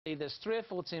There's 3 or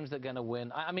 4 teams that are going to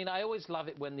win. I mean, I always love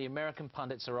it when the American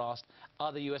pundits are asked,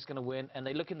 are the US going to win? And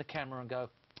they look in the camera and go,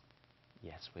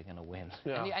 yes, we're going to win.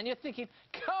 Yeah. And you're thinking,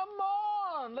 come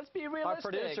on, let's be realistic.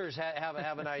 Our producers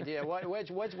have an idea. What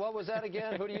was that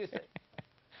again? Who do you think?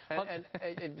 And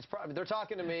it's probably, they're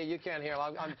talking to me. You can't hear.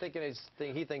 I'm thinking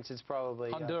he thinks it's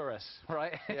probably Honduras,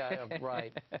 right? Yeah,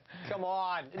 right. Come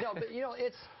on. No, but you know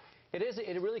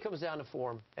it really comes down to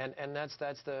form, and that's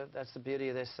the beauty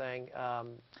of this thing.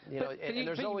 You know, and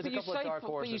there's always a couple of dark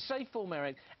horses. But you say form,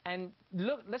 Eric, and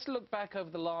let's look back over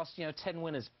the last 10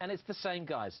 winners, and it's the same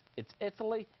guys. It's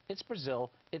Italy, it's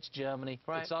Brazil, it's Germany,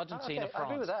 right. it's Argentina, France. I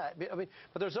agree with that. I mean,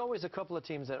 but there's always a couple of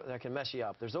teams that can mess you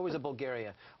up. There's always a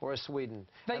Bulgaria or a Sweden.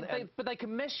 But they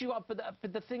can mess you up.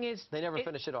 But the thing is, they never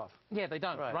finish it off. Yeah, they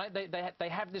don't. Right? They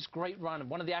have this great run, and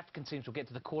one of the African teams will get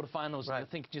to the quarterfinals, and you're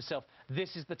thinking to yourself,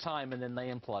 this is the time, and then they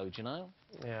implode. You know?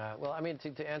 Yeah. Well, I mean,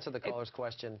 to answer the caller's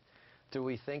question, do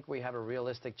we think we have a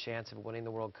realistic chance of winning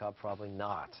the World Cup? Probably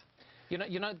not.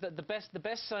 You know, the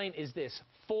best saying is this: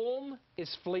 form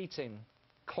is fleeting,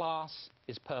 class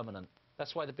is permanent.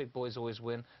 That's why the big boys always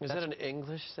win. Is that an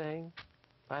English saying?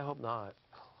 I hope not.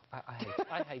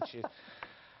 I hate you.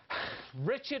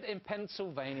 Richard in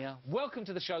Pennsylvania, welcome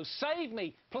to the show. Save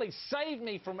me, please, save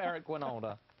me from Eric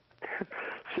Wynalda.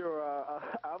 Sure.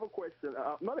 I have a question,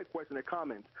 not a question, a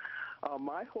comment. I'm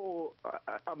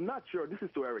not sure. This is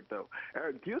to Eric, though.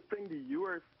 Eric, do you think the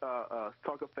U.S.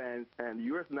 Soccer fans and the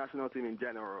U.S. national team in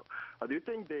general, do you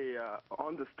think they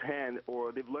understand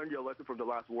or they've learned their lesson from the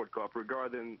last World Cup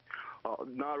regarding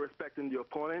not respecting the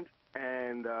opponent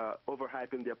and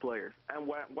overhyping their players? And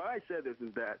why I say this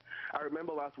is that I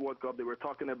remember last World Cup they were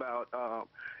talking about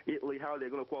Italy, how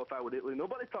they're going to qualify with Italy.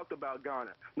 Nobody talked about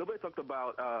Ghana. Nobody talked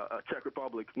about Czech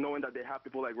Republic, knowing that they have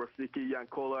people like Rosicky, Jan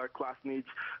Kolar, Klasnic,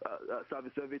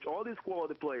 Savicevic, all these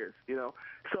quality players, you know.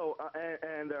 So,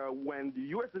 when the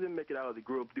U.S. didn't make it out of the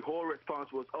group, the whole response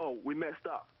was, oh, we messed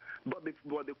up. But the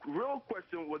real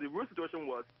question, the real situation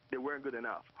was they weren't good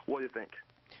enough. What do you think?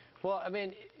 Well, I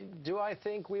mean, do I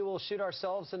think we will shoot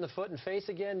ourselves in the foot and face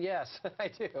again? Yes, I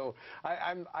do.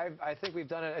 I think we've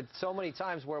done it so many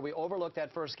times where we overlooked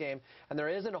that first game, and there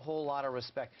isn't a whole lot of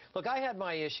respect. Look, I had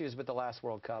my issues with the last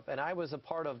World Cup, and I was a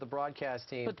part of the broadcast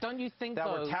team. But don't you think, that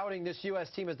were touting this U.S.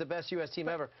 team as the best U.S. team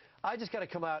ever? I just got to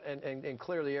come out and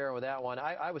clear the air with that one.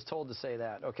 I was told to say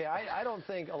that, okay? I don't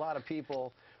think a lot of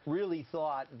people really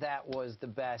thought that was the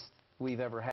best we've ever had.